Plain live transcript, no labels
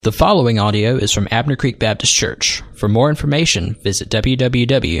The following audio is from Abner Creek Baptist Church. For more information, visit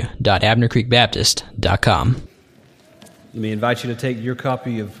www.abnercreekbaptist.com. Let me invite you to take your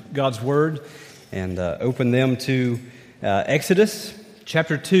copy of God's Word and open them to Exodus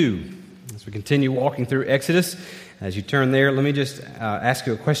chapter 2. As we continue walking through Exodus, as you turn there, let me just ask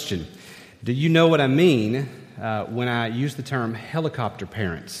you a question. Do you know what I mean when I use the term helicopter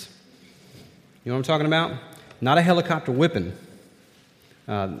parents? You know what I'm talking about? Not a helicopter whipping.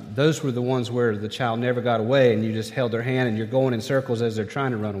 Those were the ones where the child never got away and you just held their hand and you're going in circles as they're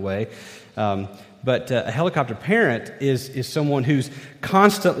trying to run away. But a helicopter parent is someone who's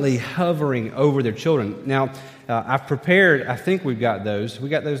constantly hovering over their children. Now, I've prepared, I think we've got those. We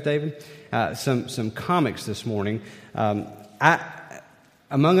got those, David? Some comics this morning. Among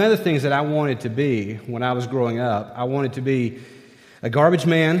other things that I wanted to be when I was growing up, I wanted to be a garbage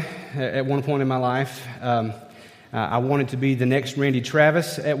man at one point in my life. I wanted to be the next Randy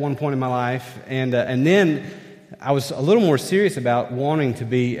Travis at one point in my life, and then I was a little more serious about wanting to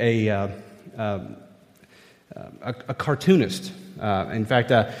be a cartoonist. In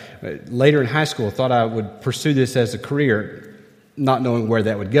fact, later in high school, I thought I would pursue this as a career, not knowing where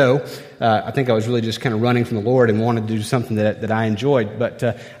that would go. I think I was really just kind of running from the Lord and wanted to do something that I enjoyed. But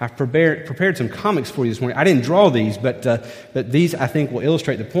I've prepared some comics for you this morning. I didn't draw these, but these I think will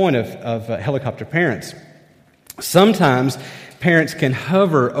illustrate the point of helicopter parents. Sometimes parents can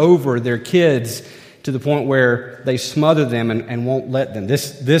hover over their kids to the point where they smother them and won't let them.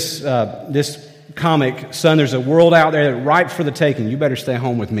 This comic, son, there's a world out there ripe for the taking. You better stay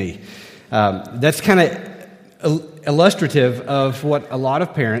home with me. That's kind of illustrative of what a lot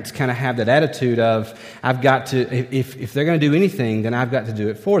of parents kind of have that attitude of, I've got to, if they're going to do anything, then I've got to do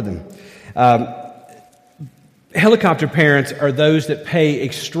it for them. Helicopter parents are those that pay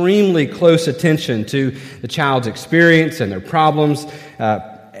extremely close attention to the child's experience and their problems,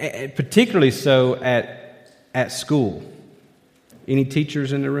 particularly so at school. Any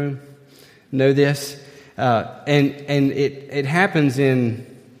teachers in the room know this? And it happens in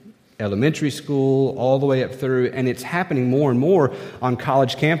elementary school all the way up through, and it's happening more and more on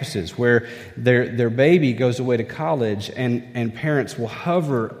college campuses where their baby goes away to college and parents will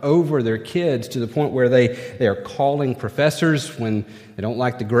hover over their kids to the point where they are calling professors when they don't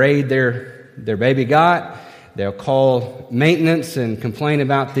like the grade their baby got. They'll call maintenance and complain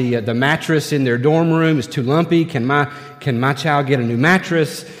about the mattress in their dorm room is too lumpy. Can my child get a new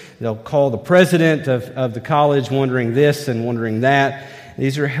mattress? They'll call the president of the college wondering this and wondering that.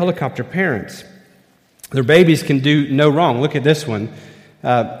 These are helicopter parents. Their babies can do no wrong. Look at this one.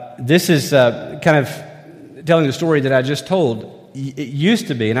 This is kind of telling the story that I just told. It used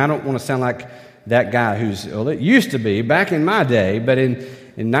to be, and I don't want to sound like that guy it used to be back in my day, but in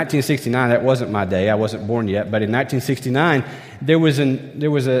 1969, that wasn't my day. I wasn't born yet. But in 1969, there was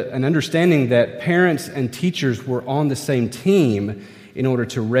an understanding that parents and teachers were on the same team in order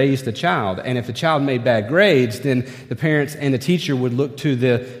to raise the child. And if the child made bad grades, then the parents and the teacher would look to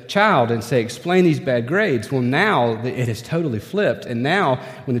the child and say, explain these bad grades. Well, now it has totally flipped. And now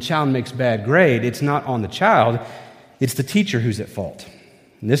when the child makes bad grade, it's not on the child, it's the teacher who's at fault.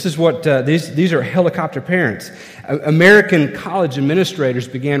 And this is what, these are helicopter parents. American college administrators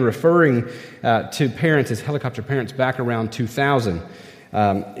began referring to parents as helicopter parents back around 2000.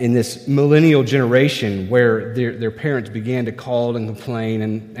 In this millennial generation where their parents began to call and complain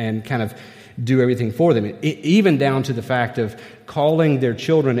and kind of do everything for them, even down to the fact of calling their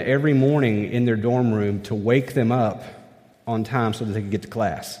children every morning in their dorm room to wake them up on time so that they could get to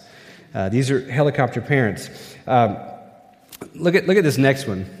class. These are helicopter parents. Look at this next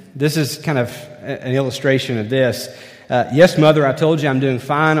one. This is kind of an illustration of this. Yes, Mother, I told you I'm doing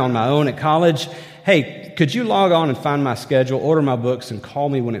fine on my own at college. Hey, could you log on and find my schedule, order my books, and call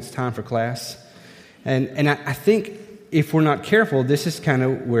me when it's time for class? And I think if we're not careful, this is kind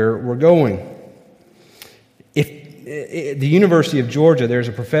of where we're going. At the University of Georgia, there's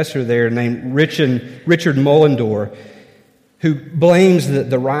a professor there named Richard Mullendore who blames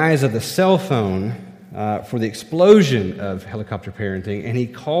the rise of the cell phone for the explosion of helicopter parenting, and he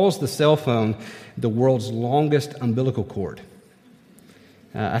calls the cell phone the world's longest umbilical cord.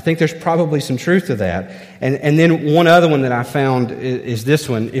 I think there's probably some truth to that. And then one other one that I found is this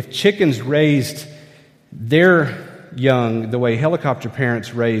one. If chickens raised their young the way helicopter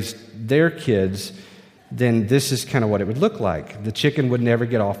parents raised their kids, then this is kind of what it would look like. The chicken would never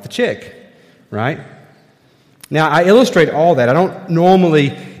get off the chick, right? Now, I illustrate all that. I don't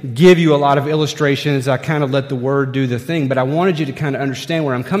normally give you a lot of illustrations. I kind of let the Word do the thing, but I wanted you to kind of understand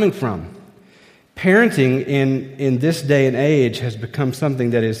where I'm coming from. Parenting in this day and age has become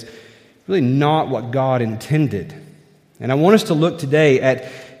something that is really not what God intended. And I want us to look today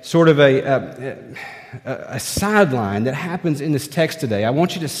at sort of a sideline that happens in this text today. I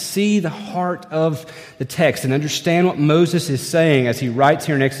want you to see the heart of the text and understand what Moses is saying as he writes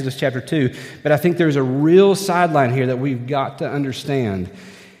here in Exodus chapter 2. But I think there's a real sideline here that we've got to understand.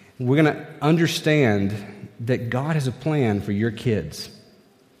 We're going to understand that God has a plan for your kids.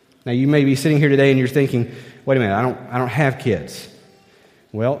 Now, you may be sitting here today and you're thinking, wait a minute, I don't have kids.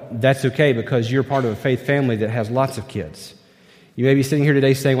 Well, that's okay because you're part of a faith family that has lots of kids. You may be sitting here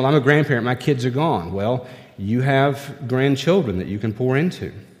today saying, well, I'm a grandparent, my kids are gone. Well, you have grandchildren that you can pour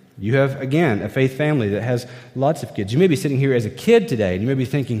into. You have, again, a faith family that has lots of kids. You may be sitting here as a kid today, and you may be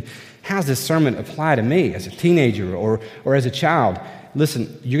thinking, how does this sermon apply to me as a teenager or as a child?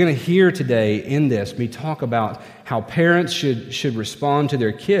 Listen, you're going to hear today in this me talk about how parents should respond to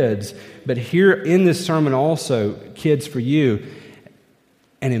their kids, but here in this sermon also, kids, for you,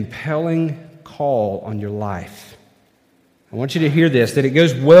 an impelling call on your life. I want you to hear this, that it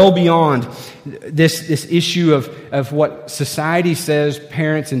goes well beyond this issue of what society says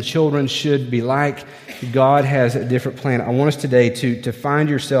parents and children should be like. God has a different plan. I want us today to find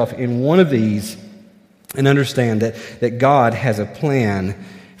yourself in one of these and understand that God has a plan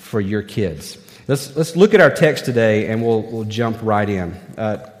for your kids. Let's look at our text today and we'll jump right in.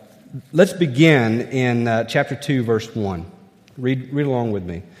 Let's begin in chapter 2, verse 1. Read along with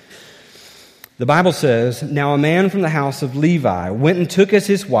me. The Bible says, "Now a man from the house of Levi went and took as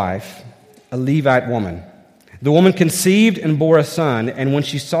his wife a Levite woman. The woman conceived and bore a son, and when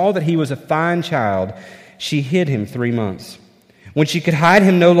she saw that he was a fine child, she hid him 3 months. When she could hide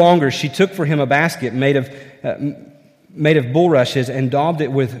him no longer, she took for him a basket made of bulrushes and daubed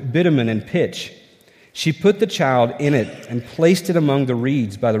it with bitumen and pitch. She put the child in it and placed it among the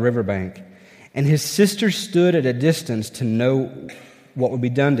reeds by the riverbank. And his sister stood at a distance to know what would be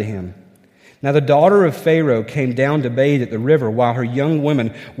done to him. Now the daughter of Pharaoh came down to bathe at the river while her young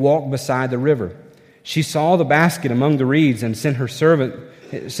women walked beside the river. She saw the basket among the reeds and sent her servant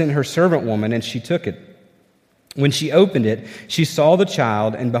woman, and she took it. When she opened it, she saw the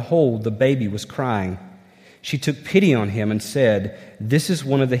child, and behold, the baby was crying. She took pity on him and said, 'This is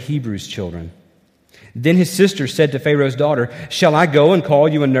one of the Hebrews' children.' Then his sister said to Pharaoh's daughter, 'Shall I go and call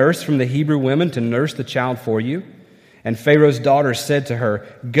you a nurse from the Hebrew women to nurse the child for you?' And Pharaoh's daughter said to her,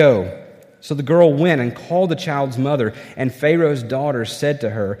 'Go.' So the girl went and called the child's mother, and Pharaoh's daughter said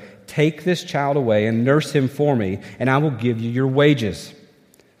to her, 'Take this child away and nurse him for me, and I will give you your wages.'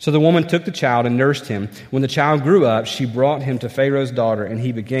 So the woman took the child and nursed him. When the child grew up, she brought him to Pharaoh's daughter, and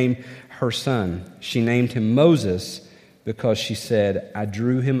he became her son. She named him Moses because she said, 'I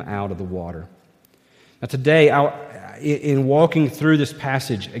drew him out of the water.'" Now today, in walking through this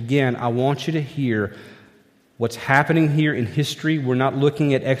passage, again, I want you to hear what's happening here in history. We're not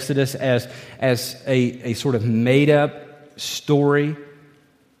looking at Exodus as a sort of made-up story,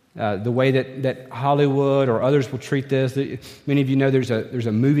 the way that Hollywood or others will treat this. Many of you know there's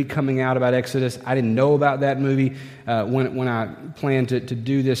a movie coming out about Exodus. I didn't know about that movie when I planned to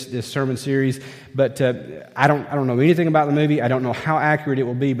do this sermon series, but I don't know anything about the movie. I don't know how accurate it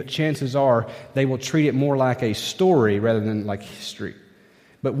will be, but chances are they will treat it more like a story rather than like history.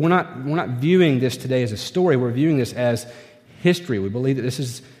 But we're not viewing this today as a story. We're viewing this as history. We believe that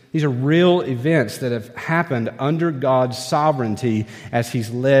these are real events that have happened under God's sovereignty as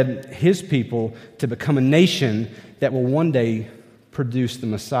He's led His people to become a nation that will one day produce the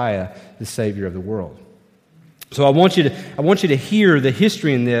Messiah, the Savior of the world. So I want you to hear the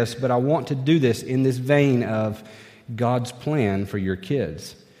history in this, but I want to do this in this vein of God's plan for your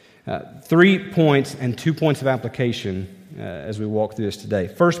kids. 3 points and 2 points of application as we walk through this today.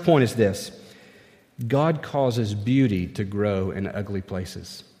 First point is this: God causes beauty to grow in ugly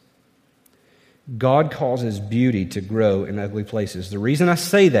places. God causes beauty to grow in ugly places. The reason I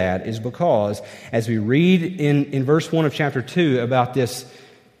say that is because as we read in verse 1 of chapter 2 about this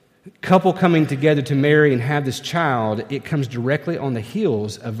couple coming together to marry and have this child, it comes directly on the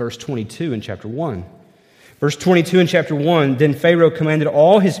heels of verse 22 in chapter 1. Verse 22 in chapter 1, "Then Pharaoh commanded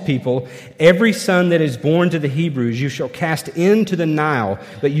all his people, 'Every son that is born to the Hebrews you shall cast into the Nile,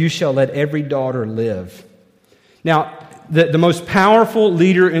 but you shall let every daughter live.'" Now, the most powerful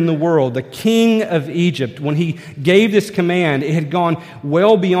leader in the world, the king of Egypt, when he gave this command, it had gone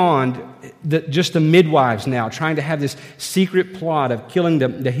well beyond just the midwives now, trying to have this secret plot of killing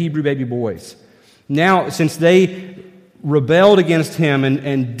the Hebrew baby boys. Now, since they rebelled against him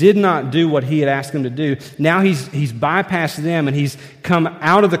and did not do what he had asked them to do, now he's bypassed them and he's come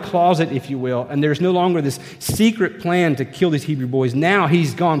out of the closet, if you will, and there's no longer this secret plan to kill these Hebrew boys. Now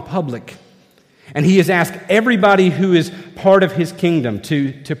he's gone public. And he has asked everybody who is part of his kingdom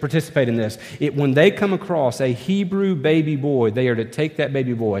to participate in this. When they come across a Hebrew baby boy, they are to take that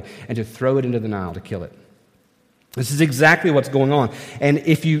baby boy and to throw it into the Nile to kill it. This is exactly what's going on. And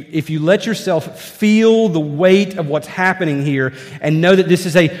if you let yourself feel the weight of what's happening here and know that this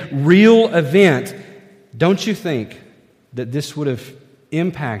is a real event, don't you think that this would have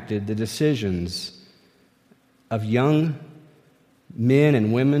impacted the decisions of young men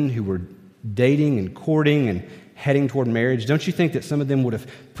and women who were dating and courting and heading toward marriage? Don't you think that some of them would have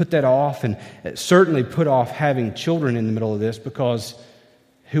put that off and certainly put off having children in the middle of this, because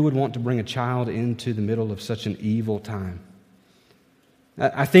who would want to bring a child into the middle of such an evil time?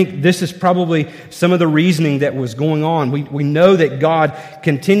 I think this is probably some of the reasoning that was going on. We know that God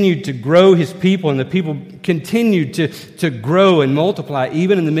continued to grow his people, and the people continued to grow and multiply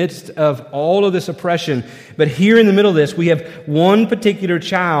even in the midst of all of this oppression. But here in the middle of this, we have one particular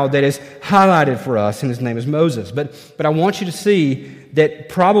child that is highlighted for us, and his name is Moses. But I want you to see that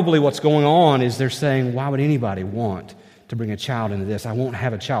probably what's going on is they're saying, why would anybody want to bring a child into this? I won't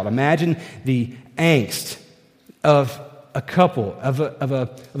have a child. Imagine the angst of a couple, of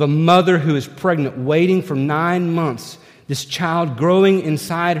a mother who is pregnant, waiting for 9 months, this child growing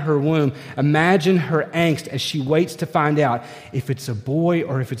inside her womb. Imagine her angst as she waits to find out if it's a boy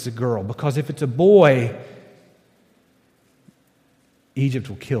or if it's a girl. Because if it's a boy, Egypt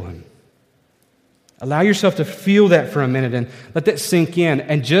will kill him. Allow yourself to feel that for a minute and let that sink in.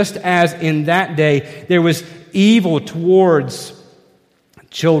 And just as in that day there was evil towards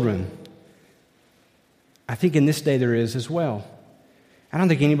children, I think in this day there is as well. I don't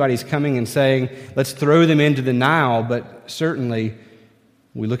think anybody's coming and saying, let's throw them into the Nile, but certainly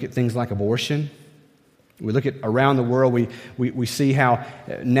we look at things like abortion. We look at around the world, we see how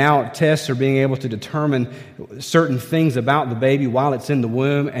now tests are being able to determine certain things about the baby while it's in the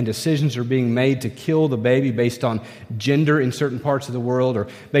womb, and decisions are being made to kill the baby based on gender in certain parts of the world, or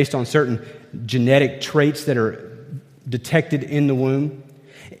based on certain genetic traits that are detected in the womb.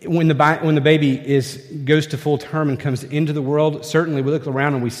 When the baby goes to full term and comes into the world, certainly we look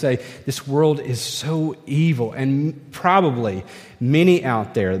around and we say, this world is so evil. And probably many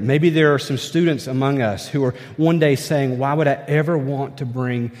out there, maybe there are some students among us who are one day saying, why would I ever want to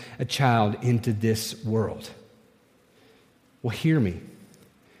bring a child into this world? Well, hear me.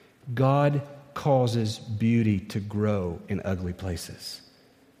 God causes beauty to grow in ugly places.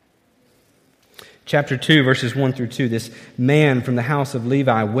 Chapter 2, verses 1 through 2, this man from the house of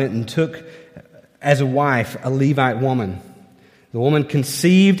Levi went and took as a wife a Levite woman. The woman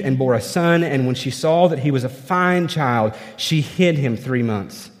conceived and bore a son, and when she saw that he was a fine child, she hid him 3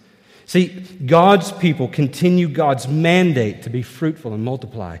 months. See, God's people continue God's mandate to be fruitful and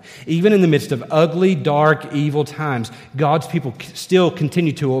multiply. Even in the midst of ugly, dark, evil times, God's people still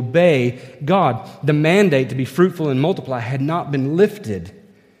continue to obey God. The mandate to be fruitful and multiply had not been lifted.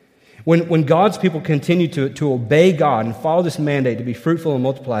 When God's people continue to obey God and follow this mandate to be fruitful and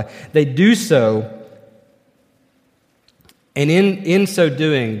multiply, they do so, and in so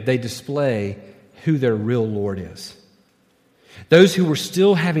doing, they display who their real Lord is. Those who were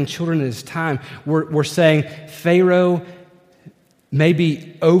still having children at this time were saying, Pharaoh may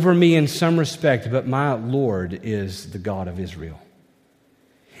be over me in some respect, but my Lord is the God of Israel.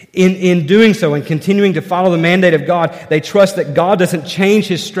 In doing so and continuing to follow the mandate of God, they trust that God doesn't change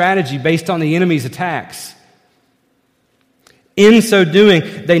his strategy based on the enemy's attacks. In so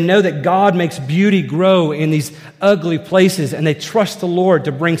doing, they know that God makes beauty grow in these ugly places, and they trust the Lord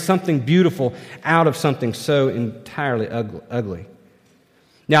to bring something beautiful out of something so entirely ugly.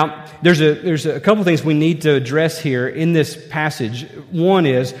 Now, there's a couple things we need to address here in this passage. One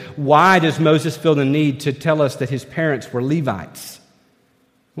is, why does Moses feel the need to tell us that his parents were Levites?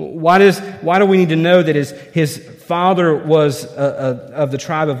 Why do we need to know that his father was of the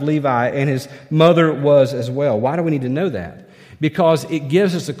tribe of Levi and his mother was as well? Why do we need to know that? Because it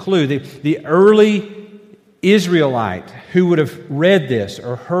gives us a clue. The early Israelite who would have read this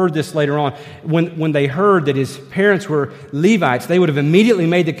or heard this later on, when they heard that his parents were Levites, they would have immediately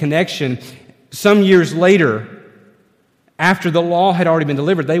made the connection some years later. After the law had already been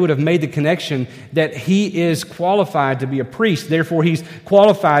delivered, they would have made the connection that he is qualified to be a priest. Therefore, he's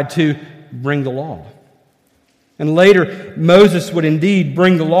qualified to bring the law. And later, Moses would indeed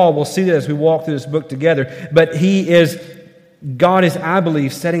bring the law. We'll see that as we walk through this book together. But God is, I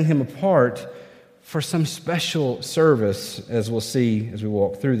believe, setting him apart for some special service, as we'll see as we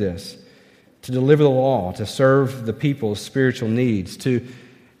walk through this. To deliver the law, to serve the people's spiritual needs, to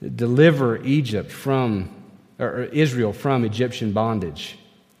deliver Israel from Egyptian bondage.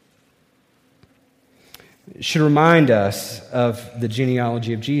 It should remind us of the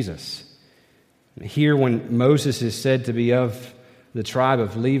genealogy of Jesus. Here, when Moses is said to be of the tribe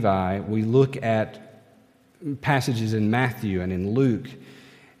of Levi, we look at passages in Matthew and in Luke,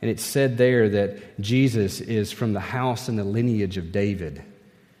 and it's said there that Jesus is from the house and the lineage of David.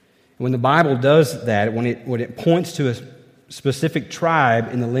 When the Bible does that, when it points to a specific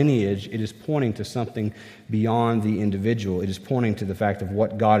tribe in the lineage, it is pointing to something beyond the individual. It is pointing to the fact of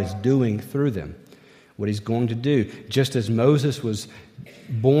what God is doing through them, what He's going to do. Just as Moses was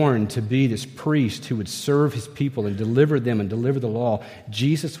born to be this priest who would serve his people and deliver them and deliver the law,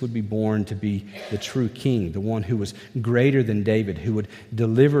 Jesus would be born to be the true king, the one who was greater than David, who would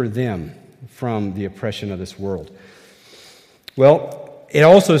deliver them from the oppression of this world. Well, it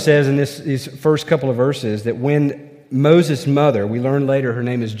also says in these first couple of verses that when Moses' mother, we learn later her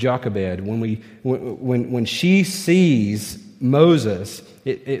name is Jochebed, when she sees Moses,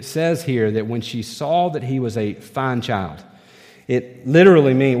 it says here that when she saw that he was a fine child, it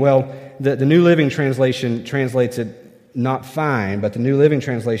literally means, well, the New Living Translation translates it not fine, but the New Living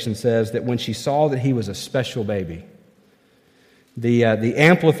Translation says that when she saw that he was a special baby. The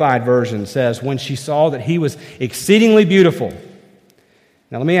Amplified Version says when she saw that he was exceedingly beautiful.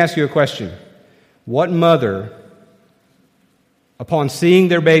 Now let me ask you a question. What mother, upon seeing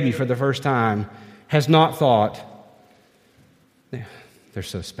their baby for the first time, has not thought, they're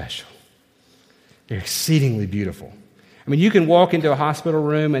so special. They're exceedingly beautiful. I mean, you can walk into a hospital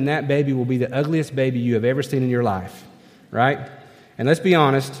room and that baby will be the ugliest baby you have ever seen in your life, right? And let's be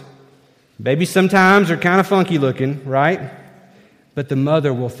honest, babies sometimes are kind of funky looking, right? But the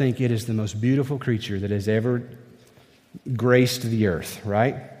mother will think it is the most beautiful creature that has ever graced the earth,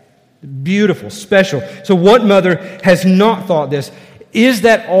 right? Beautiful, special. So what mother has not thought this? Is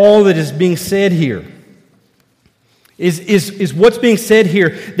that all that is being said here? Is what's being said here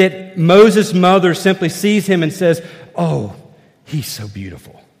that Moses' mother simply sees him and says, oh, he's so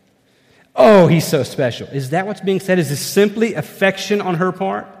beautiful. Oh, he's so special. Is that what's being said? Is this simply affection on her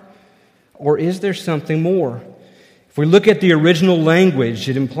part? Or is there something more? If we look at the original language,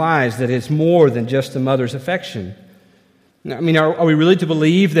 it implies that it's more than just a mother's affection. I mean, are we really to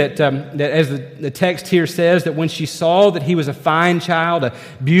believe that as the text here says, that when she saw that he was a fine child, a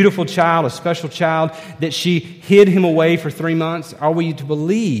beautiful child, a special child, that she hid him away for 3 months? Are we to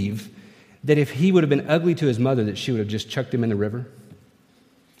believe that if he would have been ugly to his mother, that she would have just chucked him in the river?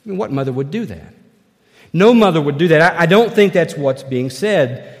 I mean, what mother would do that? No mother would do that. I don't think that's what's being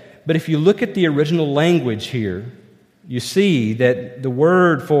said. But if you look at the original language here, you see that the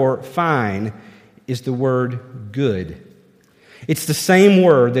word for fine is the word good. It's the same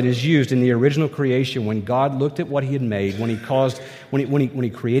word that is used in the original creation when God looked at what He had made, when He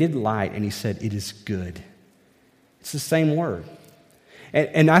created light, and He said, "It is good." It's the same word.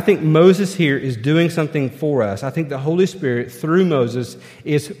 And I think Moses here is doing something for us. I think the Holy Spirit, through Moses,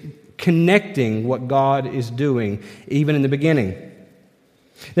 is connecting what God is doing, even in the beginning.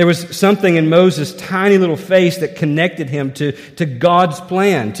 There was something in Moses' tiny little face that connected him to God's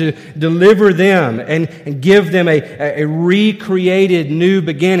plan, to deliver them and give them a recreated new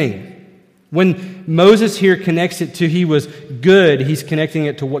beginning. When Moses here connects it to he was good, he's connecting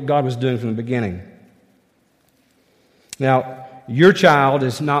it to what God was doing from the beginning. Now, your child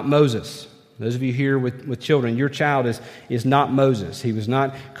is not Moses. Those of you here with children, your child is not Moses. He was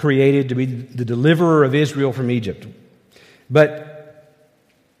not created to be the deliverer of Israel from Egypt. But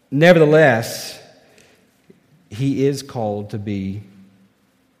nevertheless, he is called to be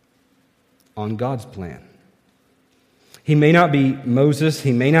on God's plan. He may not be Moses.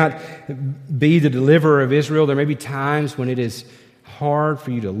 He may not be the deliverer of Israel. There may be times when it is hard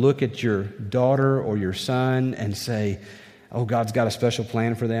for you to look at your daughter or your son and say, oh, God's got a special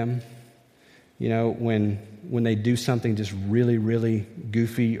plan for them. You know, when they do something just really, really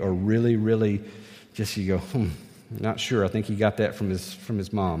goofy or really, really just you go, not sure. I think he got that from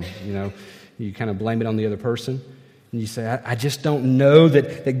his mom. You know, you kind of blame it on the other person. And you say, I just don't know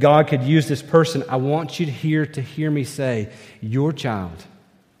that God could use this person. I want you to hear me say, your child,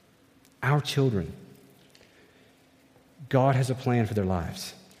 our children, God has a plan for their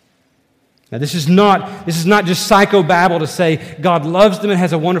lives. Now, this is not just psychobabble to say God loves them and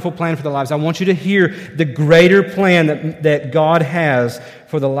has a wonderful plan for their lives. I want you to hear the greater plan that God has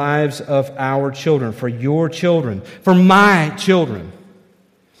for the lives of our children, for your children, for my children.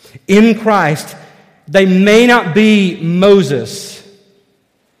 In Christ, they may not be Moses,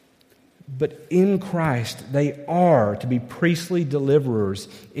 but in Christ, they are to be priestly deliverers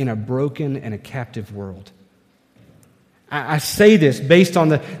in a broken and a captive world. I say this based on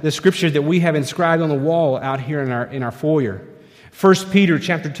the scripture that we have inscribed on the wall out here in our foyer. 1 Peter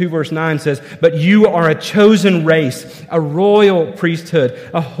chapter 2, verse 9 says, "But you are a chosen race, a royal priesthood,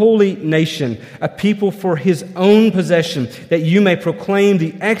 a holy nation, a people for His own possession, that you may proclaim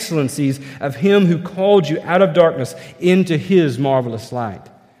the excellencies of Him who called you out of darkness into His marvelous light."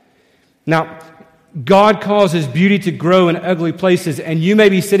 Now, God causes beauty to grow in ugly places, and you may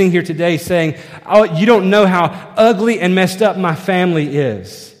be sitting here today saying, "Oh, you don't know how ugly and messed up my family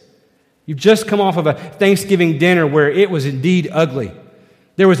is." You've just come off of a Thanksgiving dinner where it was indeed ugly.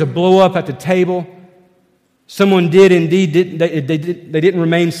 There was a blow up at the table. Someone they didn't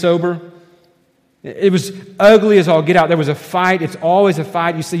remain sober. It was ugly as all get out. There was a fight. It's always a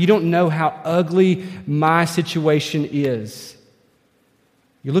fight. You say, "You don't know how ugly my situation is."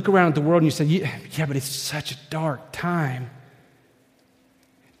 You look around at the world and you say, "Yeah, but it's such a dark time."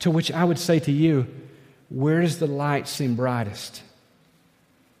 To which I would say to you, where does the light seem brightest?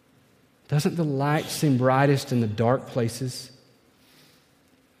 Doesn't the light seem brightest in the dark places?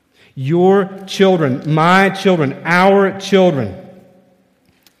 Your children, my children, our children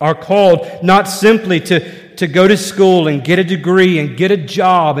are called not simply to go to school and get a degree and get a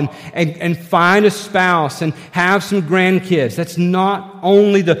job and find a spouse and have some grandkids. That's not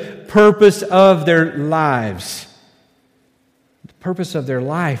only the purpose of their lives. The purpose of their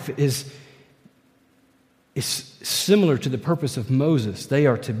life is similar to the purpose of Moses. They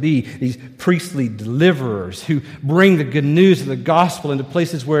are to be these priestly deliverers who bring the good news of the gospel into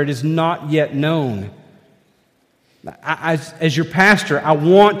places where it is not yet known. As your pastor, I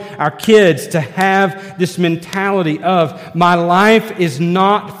want our kids to have this mentality of, my life is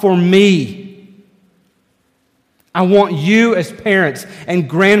not for me. I want you as parents and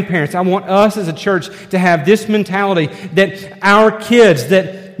grandparents, I want us as a church to have this mentality that our kids,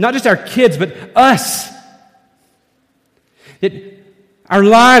 that not just our kids, but us, that our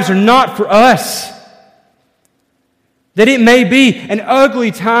lives are not for us. That it may be an ugly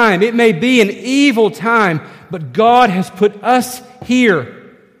time, it may be an evil time, but God has put us here.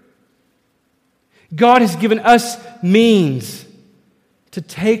 God has given us means to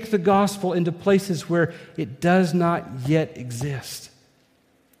take the gospel into places where it does not yet exist.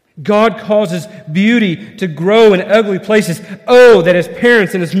 God causes beauty to grow in ugly places. Oh, that as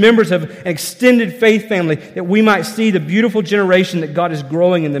parents and as members of an extended faith family, that we might see the beautiful generation that God is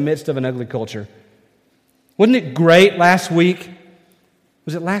growing in the midst of an ugly culture. Wasn't it great last week?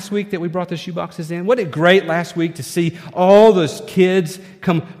 Was it last week that we brought the shoeboxes in? Wasn't it great last week to see all those kids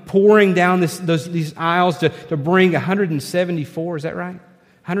come pouring down these aisles to bring 174, is that right?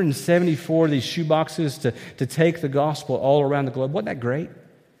 174 of these shoeboxes to take the gospel all around the globe. Wasn't that great?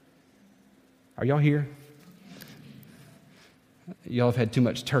 Are y'all here? Y'all have had too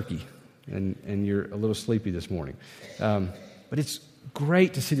much turkey, and you're a little sleepy this morning. But it's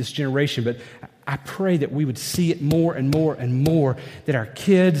great to see this generation, but I pray that we would see it more and more and more, that our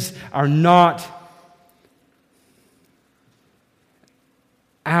kids are not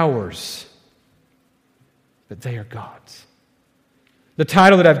ours, but they are God's. The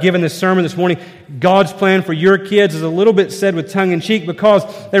title that I've given this sermon this morning, God's Plan for Your Kids, is a little bit said with tongue-in-cheek because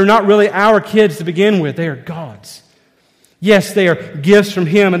they're not really our kids to begin with. They are God's. Yes, they are gifts from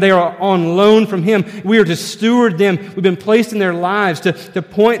Him, and they are on loan from Him. We are to steward them. We've been placed in their lives to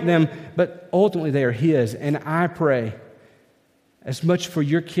point them, but ultimately they are His. And I pray as much for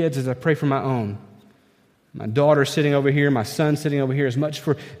your kids as I pray for my own. My daughter sitting over here, my son sitting over here, as much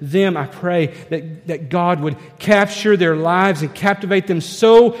for them, I pray that God would capture their lives and captivate them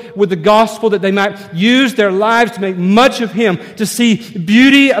so with the gospel that they might use their lives to make much of Him, to see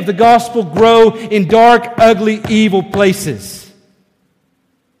beauty of the gospel grow in dark, ugly, evil places.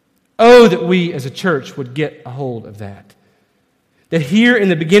 Oh, that we as a church would get a hold of that. That here in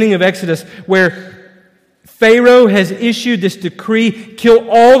the beginning of Exodus, where Pharaoh has issued this decree, kill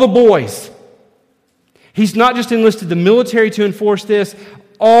all the boys. He's not just enlisted the military to enforce this,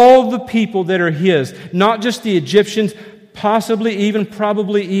 all the people that are his, not just the Egyptians, probably even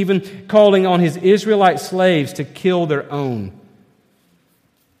calling on his Israelite slaves to kill their own.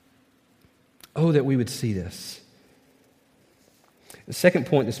 Oh, that we would see this. The second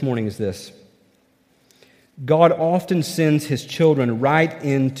point this morning is this. God often sends His children right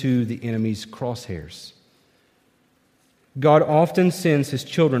into the enemy's crosshairs. God often sends His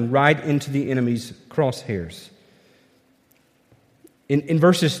children right into the enemy's crosshairs. In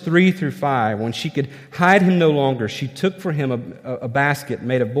verses 3 through 5, when she could hide him no longer, she took for him a basket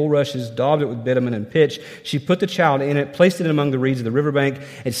made of bulrushes, daubed it with bitumen and pitch. She put the child in it, placed it among the reeds of the riverbank.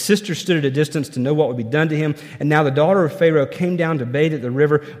 His sister stood at a distance to know what would be done to him. And now the daughter of Pharaoh came down to bathe at the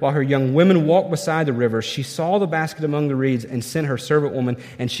river, while her young women walked beside the river. She saw the basket among the reeds and sent her servant woman,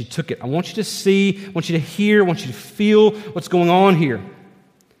 and she took it. I want you to see, I want you to hear, I want you to feel what's going on here.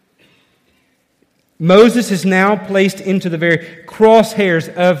 Moses is now placed into the very crosshairs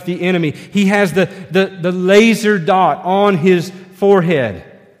of the enemy. He has the laser dot on his forehead.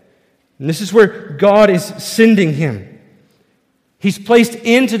 And this is where God is sending him. He's placed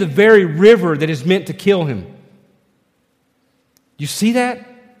into the very river that is meant to kill him. You see that?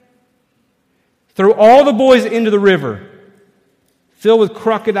 Throw all the boys into the river, filled with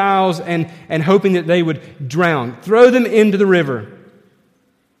crocodiles and hoping that they would drown. Throw them into the river.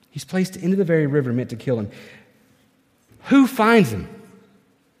 He's placed into the very river meant to kill him. Who finds him?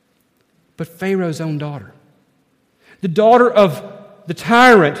 But Pharaoh's own daughter. The daughter of the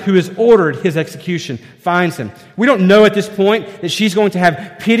tyrant who has ordered his execution finds him. We don't know at this point that she's going to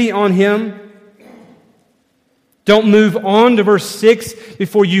have pity on him. Don't move on to verse 6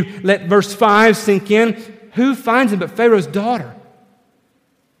 before you let verse 5 sink in. Who finds him but Pharaoh's daughter?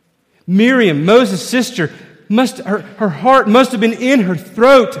 Miriam, Moses' sister, her heart must have been in her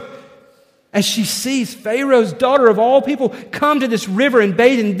throat as she sees Pharaoh's daughter of all people come to this river and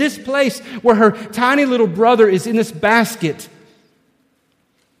bathe in this place where her tiny little brother is in this basket.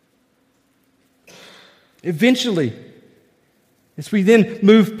 Eventually, as we then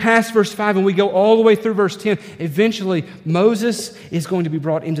move past verse 5 and we go all the way through verse 10, eventually Moses is going to be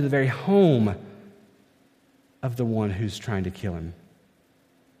brought into the very home of the one who's trying to kill him.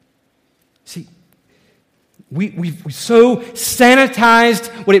 See, We've so sanitized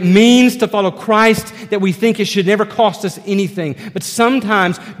what it means to follow Christ that we think it should never cost us anything. But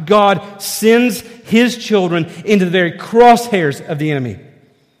sometimes God sends His children into the very crosshairs of the enemy.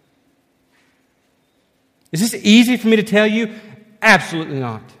 Is this easy for me to tell you? Absolutely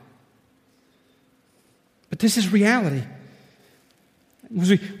not. But this is reality. As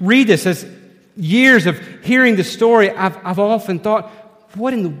we read this, as years of hearing the story, I've often thought,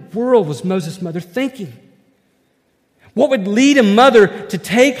 what in the world was Moses' mother thinking? What would lead a mother to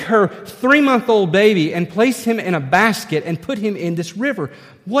take her 3-month-old baby and place him in a basket and put him in this river?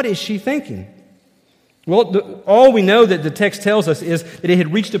 What is she thinking? Well, all we know that the text tells us is that it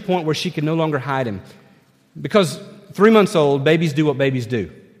had reached a point where she could no longer hide him. Because 3 months old, babies do what babies do.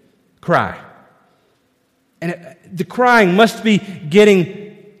 Cry. And the crying must be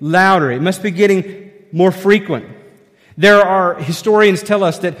getting louder. It must be getting more frequent. There are, historians tell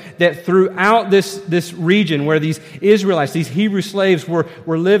us that throughout this region where these Israelites, these Hebrew slaves were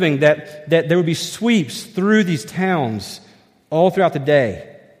living, that there would be sweeps through these towns all throughout the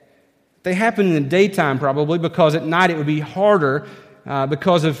day. They happened in the daytime probably because at night it would be harder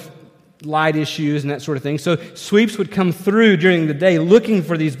because of light issues and that sort of thing. So sweeps would come through during the day looking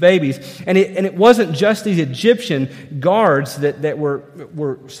for these babies. And it wasn't just these Egyptian guards that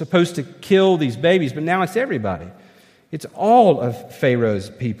were supposed to kill these babies, but now it's everybody. It's all of Pharaoh's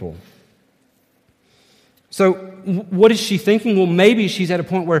people. So what is she thinking? Well, maybe she's at a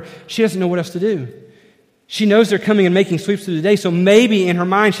point where she doesn't know what else to do. She knows they're coming and making sweeps through the day, so maybe in her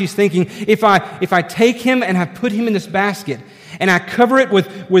mind she's thinking, if I take him and I put him in this basket and I cover it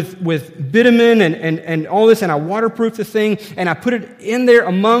with bitumen and all this and I waterproof the thing and I put it in there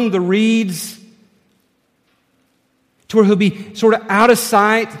among the reeds to where he'll be sort of out of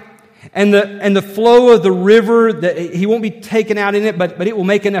sight, and the flow of the river, that he won't be taken out in it, but it will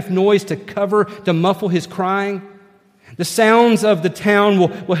make enough noise to muffle his crying. The sounds of the town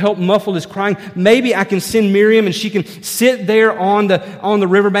will help muffle his crying. Maybe I can send Miriam and she can sit there on the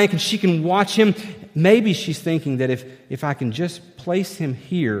riverbank and she can watch him. Maybe she's thinking that if I can just place him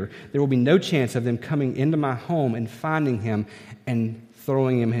here, there will be no chance of them coming into my home and finding him and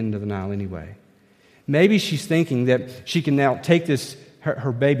throwing him into the Nile anyway. Maybe she's thinking that she can now take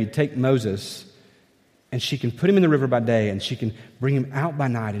her baby, take Moses, and she can put him in the river by day, and she can bring him out by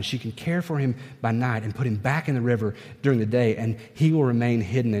night, and she can care for him by night and put him back in the river during the day, and he will remain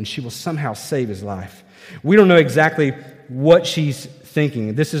hidden, and she will somehow save his life. We don't know exactly what she's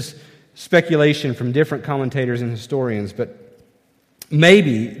thinking. This is speculation from different commentators and historians, but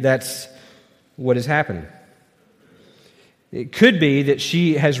maybe that's what is happening. It could be that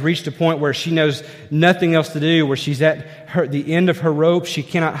she has reached a point where she knows nothing else to do, where she's at the end of her rope, she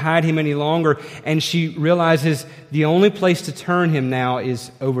cannot hide him any longer, and she realizes the only place to turn him now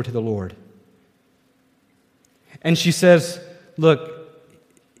is over to the Lord. And she says, look,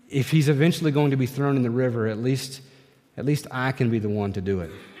 if he's eventually going to be thrown in the river, at least At least I can be the one to do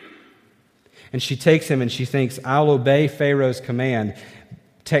it. And she takes him and she thinks, I'll obey Pharaoh's command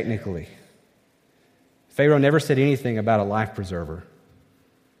technically. Pharaoh never said anything about a life preserver.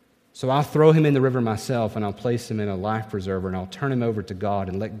 So I'll throw him in the river myself, and I'll place him in a life preserver, and I'll turn him over to God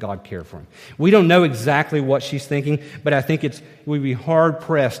and let God care for him. We don't know exactly what she's thinking, but I think we'd be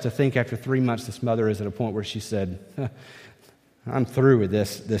hard-pressed to think after 3 months this mother is at a point where she said, I'm through with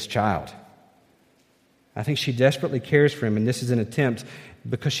this child. I think she desperately cares for him, and this is an attempt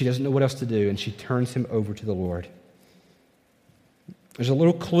because she doesn't know what else to do, and she turns him over to the Lord. There's a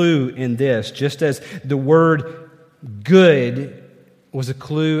little clue in this, just as the word good was a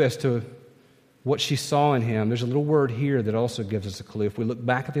clue as to what she saw in him. There's a little word here that also gives us a clue. If we look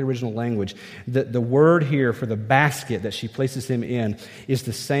back at the original language, the word here for the basket that she places him in is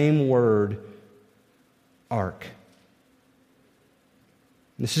the same word, ark.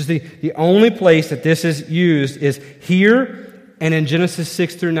 This is the only place that this is used is here and in Genesis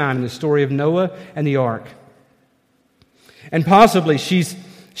 6 through 9 in the story of Noah and the ark. And possibly she's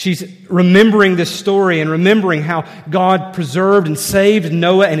remembering this story and remembering how God preserved and saved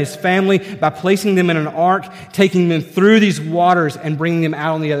Noah and his family by placing them in an ark, taking them through these waters and bringing them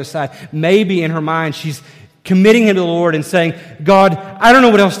out on the other side. Maybe in her mind she's committing him to the Lord and saying, God, I don't know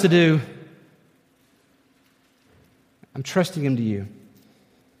what else to do. I'm trusting him to you.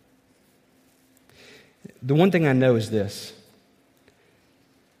 The one thing I know is this.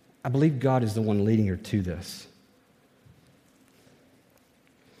 I believe God is the one leading her to this.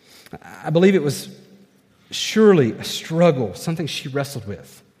 I believe it was surely a struggle, something she wrestled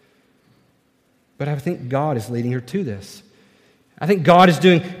with. But I think God is leading her to this. I think God is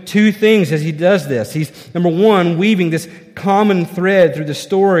doing two things as he does this. He's, number one, weaving this common thread through the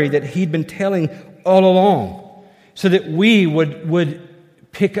story that he'd been telling all along, so that we would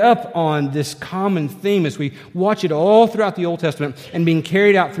pick up on this common theme as we watch it all throughout the Old Testament and being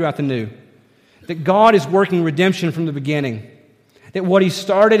carried out throughout the New. That God is working redemption from the beginning. That what he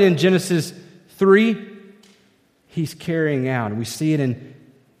started in Genesis 3, he's carrying out. And we see it in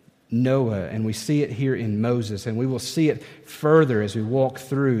Noah, and we see it here in Moses, and we will see it further as we walk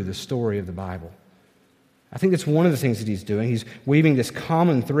through the story of the Bible. I think that's one of the things that he's doing. He's weaving this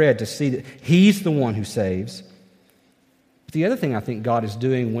common thread to see that he's the one who saves. But the other thing I think God is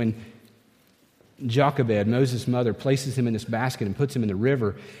doing when Jochebed, Moses' mother, places him in this basket and puts him in the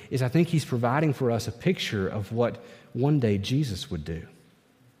river is I think he's providing for us a picture of what one day Jesus would do.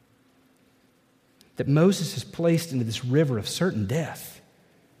 That Moses is placed into this river of certain death,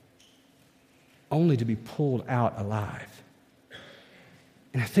 only to be pulled out alive.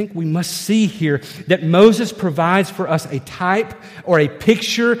 And I think we must see here that Moses provides for us a type or a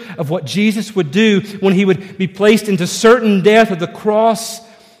picture of what Jesus would do when he would be placed into certain death of the cross,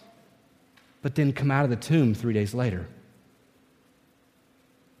 but then come out of the tomb 3 days later.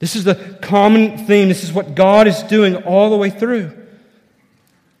 This is the common theme. This is what God is doing all the way through.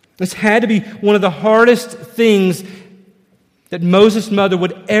 This had to be one of the hardest things that Moses' mother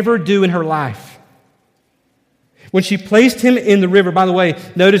would ever do in her life. When she placed him in the river, by the way,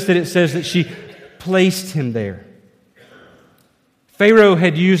 notice that it says that she placed him there. Pharaoh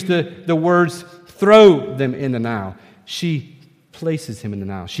had used the words, throw them in the Nile. She places him in the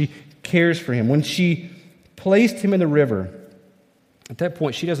Nile. She cares for him. When she placed him in the river, at that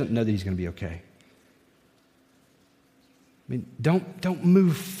point, she doesn't know that he's going to be okay. I mean, don't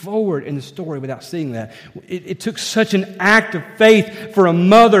move forward in the story without seeing that. It took such an act of faith for a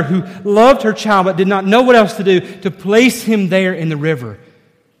mother who loved her child but did not know what else to do to place him there in the river.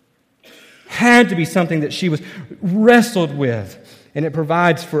 Had to be something that she was wrestled with, and it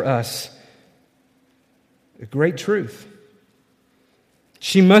provides for us a great truth.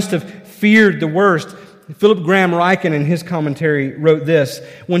 She must have feared the worst. Philip Graham Ryken in his commentary wrote this: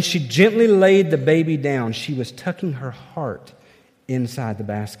 when she gently laid the baby down, she was tucking her heart inside the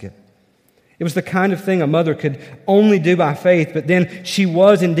basket. It was the kind of thing a mother could only do by faith, but then she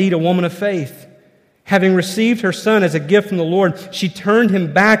was indeed a woman of faith. Having received her son as a gift from the Lord, she turned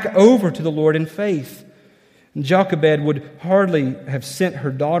him back over to the Lord in faith. And Jochebed would hardly have sent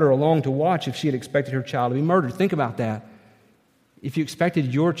her daughter along to watch if she had expected her child to be murdered. Think about that. If you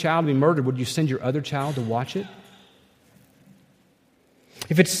expected your child to be murdered, would you send your other child to watch it?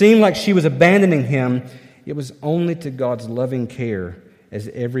 If it seemed like she was abandoning him, it was only to God's loving care, as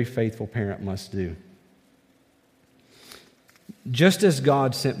every faithful parent must do. Just as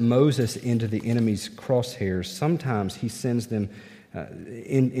God sent Moses into the enemy's crosshairs, sometimes he sends them,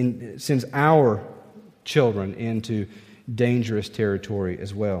 sends our children into dangerous territory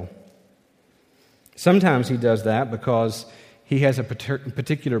as well. Sometimes he does that because He has a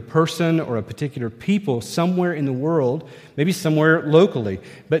particular person or a particular people somewhere in the world, maybe somewhere locally,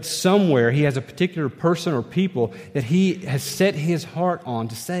 but somewhere He has a particular person or people that He has set His heart on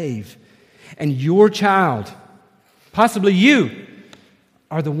to save. And your child, possibly you,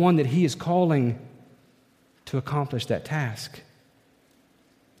 are the one that He is calling to accomplish that task.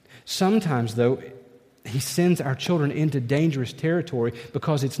 Sometimes, though, He sends our children into dangerous territory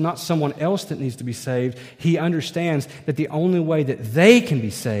because it's not someone else that needs to be saved. He understands that the only way that they can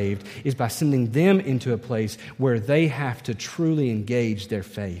be saved is by sending them into a place where they have to truly engage their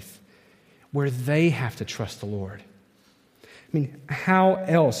faith, where they have to trust the Lord. I mean, how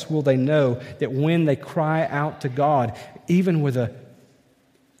else will they know that when they cry out to God, even with an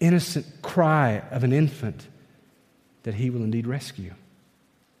innocent cry of an infant, that He will indeed rescue?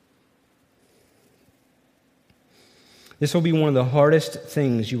 This will be one of the hardest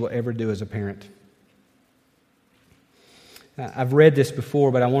things you will ever do as a parent. I've read this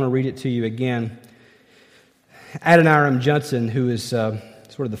before, but I want to read it to you again. Adoniram Judson, who is sort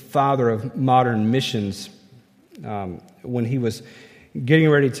of the father of modern missions, when he was getting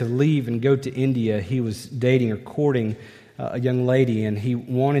ready to leave and go to India, he was dating or courting a young lady, and he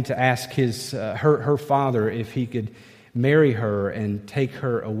wanted to ask her father if he could marry her and take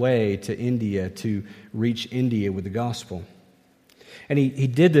her away to India to reach India with the gospel. And he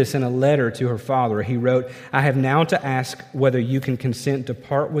did this in a letter to her father. He wrote, "I have now to ask whether you can consent to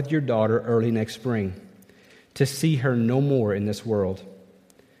part with your daughter early next spring, to see her no more in this world.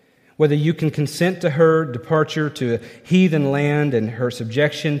 Whether you can consent to her departure to a heathen land and her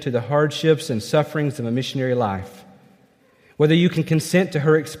subjection to the hardships and sufferings of a missionary life. Whether you can consent to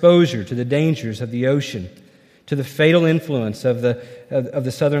her exposure to the dangers of the ocean, to the fatal influence of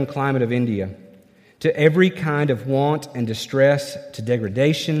the southern climate of India, to every kind of want and distress, to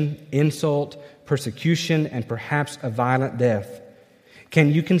degradation, insult, persecution, and perhaps a violent death.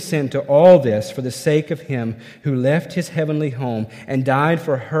 Can you consent to all this for the sake of Him who left His heavenly home and died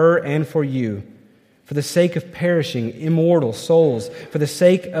for her and for you, for the sake of perishing, immortal souls, for the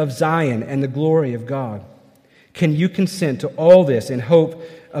sake of Zion and the glory of God? Can you consent to all this in hope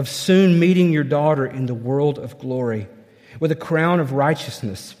of soon meeting your daughter in the world of glory, with a crown of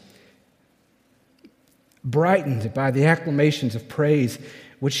righteousness, brightened by the acclamations of praise,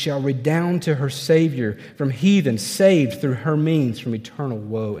 which shall redound to her Savior from heathens, saved through her means from eternal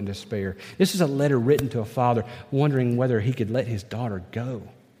woe and despair?" This is a letter written to a father wondering whether he could let his daughter go.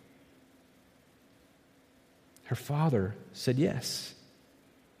 Her father said yes.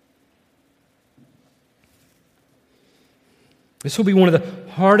 This will be one of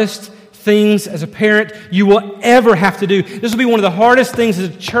the hardest things as a parent you will ever have to do. This will be one of the hardest things as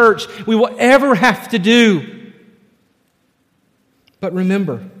a church we will ever have to do. But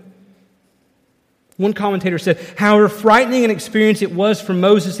remember, one commentator said, however frightening an experience it was for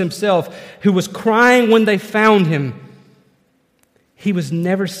Moses himself, who was crying when they found him, he was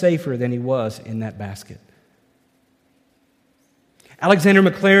never safer than he was in that basket. Alexander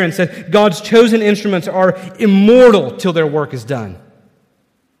Maclaren said, God's chosen instruments are immortal till their work is done.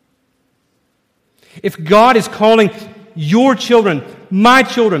 If God is calling your children, my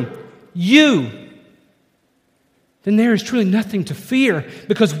children, you, then there is truly nothing to fear,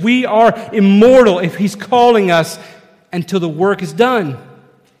 because we are immortal if He's calling us until the work is done.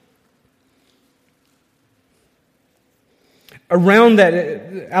 Around that,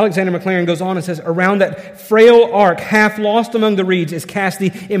 Alexander Maclaren goes on and says, around that frail ark, half lost among the reeds, is cast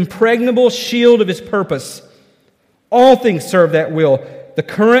the impregnable shield of His purpose. All things serve that will. The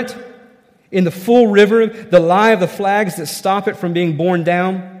current in the full river, the lie of the flags that stop it from being borne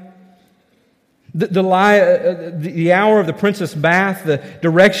down, the hour of the princess' bath, the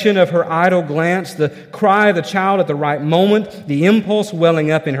direction of her idle glance, the cry of the child at the right moment, the impulse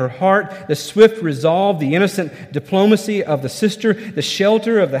welling up in her heart, the swift resolve, the innocent diplomacy of the sister, the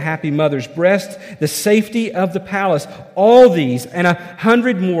shelter of the happy mother's breast, the safety of the palace. All these and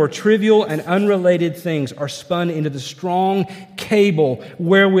 100 more trivial and unrelated things are spun into the strong cable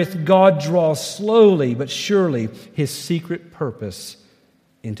wherewith God draws slowly but surely His secret purpose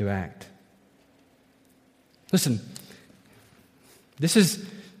into act. Listen, this is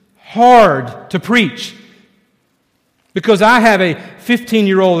hard to preach because I have a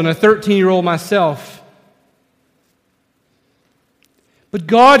 15-year-old and a 13-year-old myself. But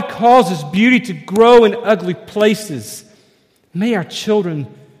God causes beauty to grow in ugly places. May our children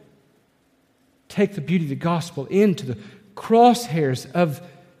take the beauty of the gospel into the crosshairs of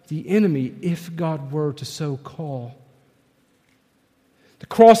the enemy if God were to so call. The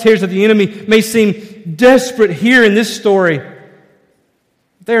crosshairs of the enemy may seem desperate here in this story.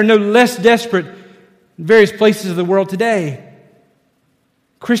 They are no less desperate in various places of the world today.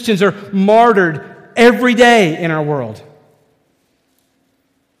 Christians are martyred every day in our world.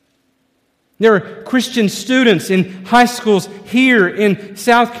 There are Christian students in high schools here in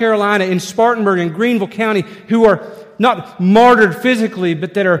South Carolina, in Spartanburg, in Greenville County, who are not martyred physically,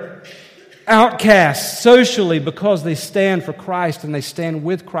 but that are outcasts socially because they stand for Christ and they stand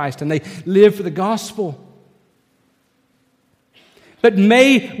with Christ and they live for the gospel. But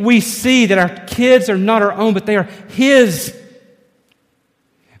may we see that our kids are not our own, but they are His.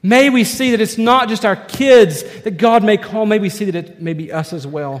 May we see that it's not just our kids that God may call. May we see that it may be us as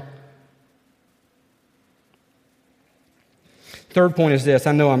well. Third point is this.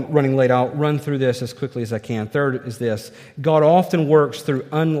 I know I'm running late. I'll run through this as quickly as I can. Third is this. God often works through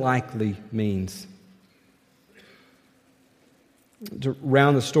unlikely means. To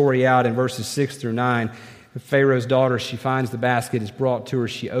round the story out in verses 6 through 9, Pharaoh's daughter, she finds the basket is brought to her.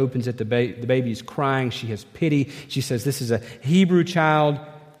 She opens it. The baby is crying. She has pity. She says, this is a Hebrew child.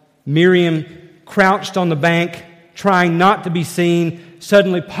 Miriam, crouched on the bank, trying not to be seen,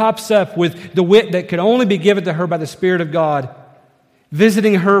 suddenly pops up with the wit that could only be given to her by the Spirit of God,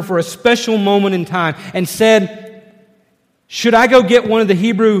 visiting her for a special moment in time, and said, should I go get one of the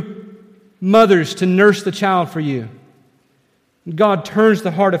Hebrew mothers to nurse the child for you? God turns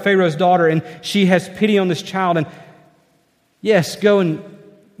the heart of Pharaoh's daughter, and she has pity on this child. And yes, go and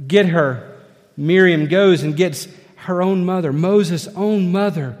get her. Miriam goes and gets her own mother, Moses' own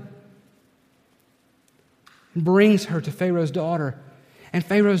mother, and brings her to Pharaoh's daughter. And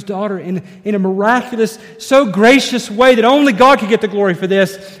Pharaoh's daughter, in a miraculous, so gracious way that only God could get the glory for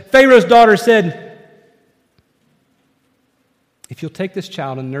this, Pharaoh's daughter said, if you'll take this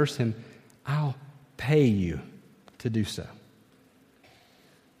child and nurse him, I'll pay you to do so.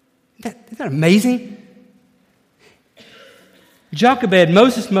 Isn't that amazing? Jochebed,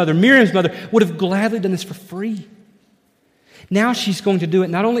 Moses' mother, Miriam's mother, would have gladly done this for free. Now she's going to do it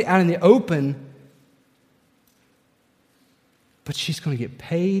not only out in the open, but she's going to get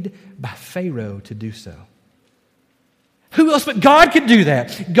paid by Pharaoh to do so. Who else but God could do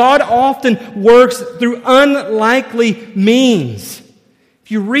that? God often works through unlikely means.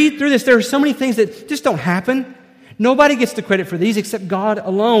 If you read through this, there are so many things that just don't happen. Nobody gets the credit for these except God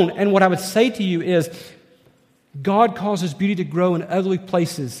alone. And what I would say to you is, God causes beauty to grow in ugly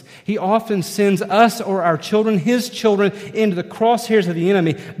places. He often sends us or our children, His children, into the crosshairs of the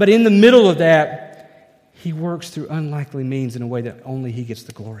enemy. But in the middle of that, He works through unlikely means in a way that only He gets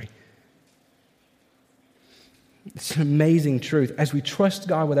the glory. It's an amazing truth. As we trust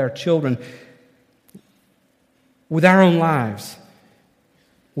God with our children, with our own lives,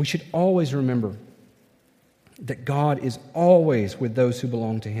 we should always remember that God is always with those who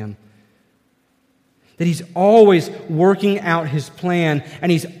belong to Him. That He's always working out His plan,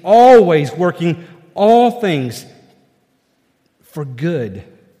 and He's always working all things for good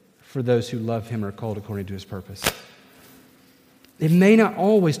for those who love Him or are called according to His purpose. It may not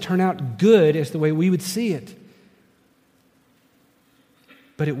always turn out good as the way we would see it,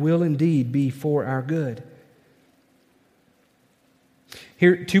 but it will indeed be for our good.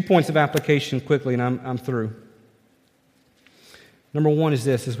 Here, 2 points of application quickly, and I'm through. Number one is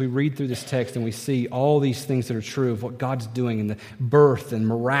this: as we read through this text and we see all these things that are true of what God's doing in the birth and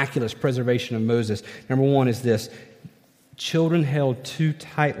miraculous preservation of Moses, number one is this: children held too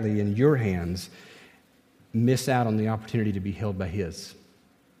tightly in your hands miss out on the opportunity to be held by His.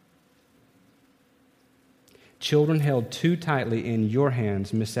 Children held too tightly in your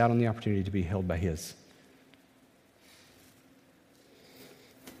hands miss out on the opportunity to be held by His.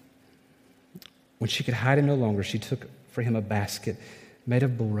 When she could hide him no longer, she took for him a basket made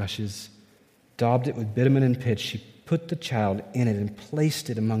of bulrushes, daubed it with bitumen and pitch. She put the child in it and placed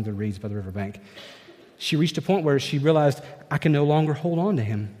it among the reeds by the riverbank. She reached a point where she realized, I can no longer hold on to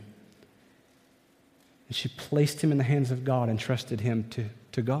him. And she placed him in the hands of God and trusted him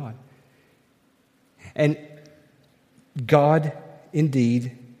to God. And God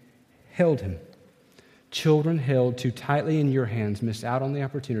indeed held him. Children held too tightly in your hands miss out on the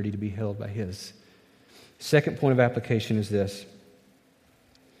opportunity to be held by His. Second point of application is this: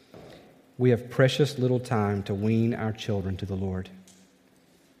 we have precious little time to wean our children to the Lord.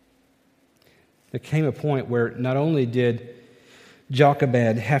 There came a point where not only did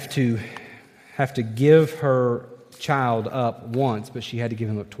Jochebed have to give her child up once, but she had to give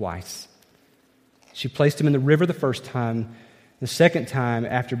him up twice. She placed him in the river the first time. The second time,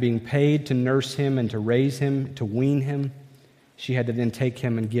 after being paid to nurse him and to raise him, to wean him, she had to then take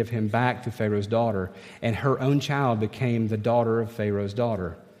him and give him back to Pharaoh's daughter. And her own child became the daughter of Pharaoh's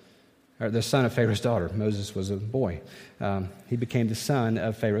daughter, or the son of Pharaoh's daughter. Moses was a boy. He became the son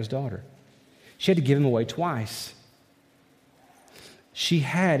of Pharaoh's daughter. She had to give him away twice. She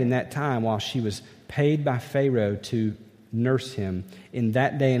had in that time, while she was paid by Pharaoh to nurse him, in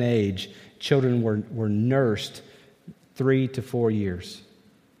that day and age, children were nursed 3 to 4 years.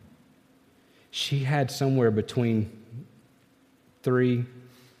 She had somewhere between 3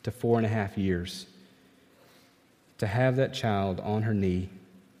 to 4.5 years to have that child on her knee,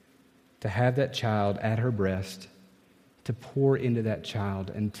 to have that child at her breast, to pour into that child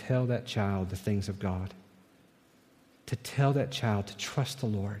and tell that child the things of God, to tell that child to trust the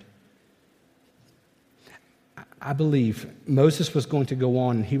Lord. I believe Moses was going to go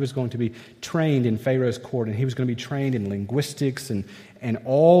on and he was going to be trained in Pharaoh's court, and he was going to be trained in linguistics and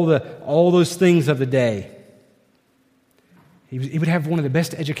all those things of the day. He would have one of the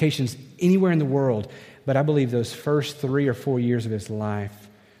best educations anywhere in the world, but I believe those first 3 or 4 years of his life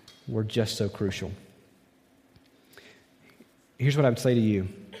were just so crucial. Here's what I would say to you.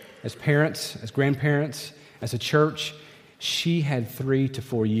 As parents, as grandparents, as a church, she had 3 to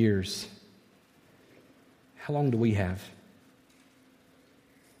 4 years. How long do we have?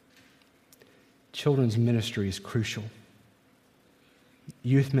 Children's ministry is crucial.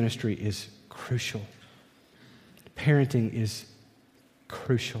 Youth ministry is crucial. Parenting is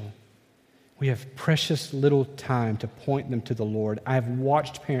crucial. We have precious little time to point them to the Lord. I've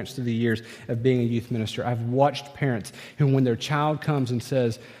watched parents through the years of being a youth minister. I've watched parents who, when their child comes and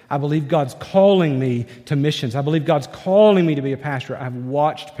says, I believe God's calling me to missions, I believe God's calling me to be a pastor, I've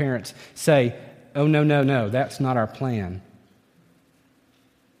watched parents say, oh, no, that's not our plan.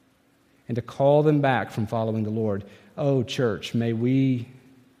 And to call them back from following the Lord. Oh, church, may we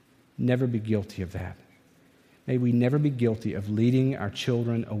never be guilty of that. May we never be guilty of leading our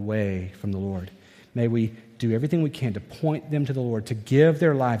children away from the Lord. May we do everything we can to point them to the Lord, to give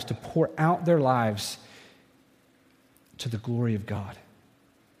their lives, to pour out their lives to the glory of God.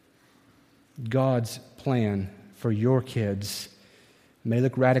 God's plan for your kids may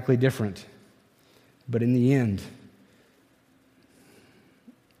look radically different, but in the end,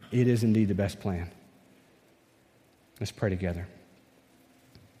 it is indeed the best plan. Let's pray together.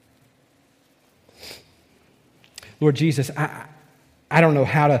 Lord Jesus, I don't know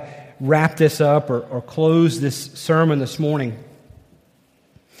how to wrap this up or close this sermon this morning.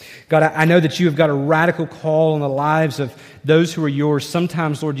 God, I know that you have got a radical call on the lives of those who are yours.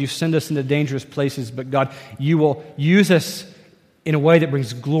 Sometimes, Lord, you send us into dangerous places, but God, you will use us in a way that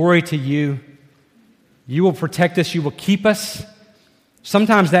brings glory to you. You will protect us. You will keep us.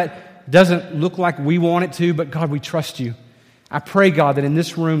 Sometimes that doesn't look like we want it to, but God, we trust you. I pray, God, that in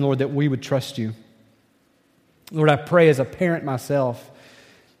this room, Lord, that we would trust you. Lord, I pray as a parent myself,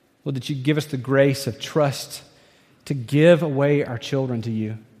 Lord, that you give us the grace of trust to give away our children to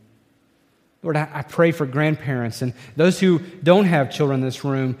you. Lord, I pray for grandparents and those who don't have children in this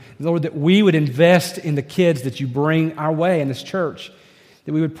room, Lord, that we would invest in the kids that you bring our way in this church,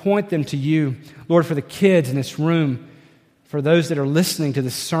 that we would point them to you. Lord, for the kids in this room, for those that are listening to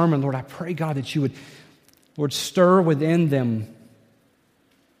this sermon, Lord, I pray, God, that you would, Lord, stir within them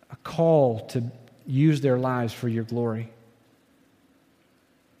a call to use their lives for your glory.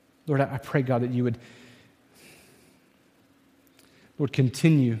 Lord, I pray, God, that you would, Lord,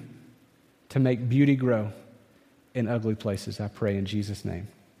 continue to make beauty grow in ugly places. I pray in Jesus' name.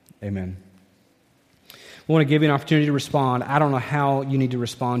 Amen. I want to give you an opportunity to respond. I don't know how you need to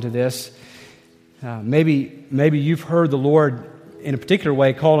respond to this. Maybe you've heard the Lord in a particular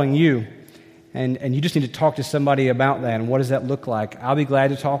way calling you, and you just need to talk to somebody about that. And what does that look like? I'll be glad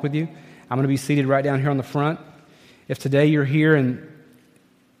to talk with you. I'm going to be seated right down here on the front. If today you're here and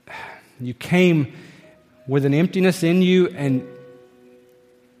you came with an emptiness in you and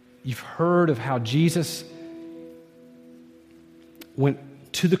you've heard of how Jesus went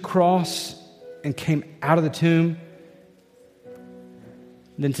to the cross and came out of the tomb,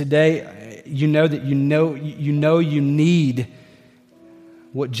 then today you know you need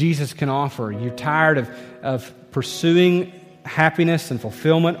what Jesus can offer. You're tired of pursuing happiness and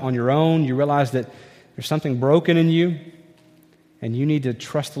fulfillment on your own. You realize that there's something broken in you and you need to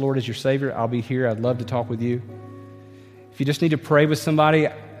trust the Lord as your Savior. I'll be here. I'd love to talk with you. If you just need to pray with somebody,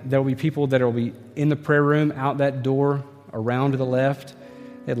 there will be people that will be in the prayer room, out that door, around to the left.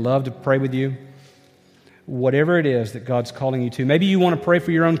 They'd love to pray with you. Whatever it is that God's calling you to. Maybe you want to pray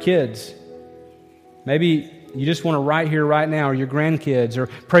for your own kids. Maybe you just want to right here, right now, or your grandkids, or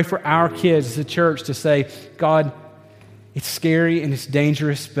pray for our kids as a church to say, God, it's scary and it's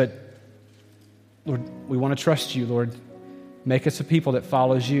dangerous, but Lord, we want to trust you, Lord. Make us a people that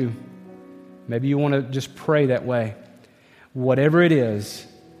follows you. Maybe you want to just pray that way. Whatever it is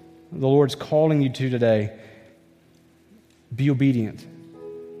the Lord's calling you to today, be obedient.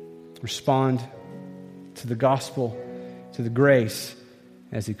 Respond to the gospel, to the grace,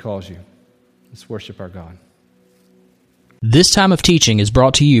 as He calls you. Let's worship our God. This time of teaching is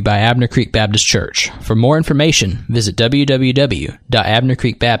brought to you by Abner Creek Baptist Church. For more information, visit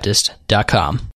www.abnercreekbaptist.com.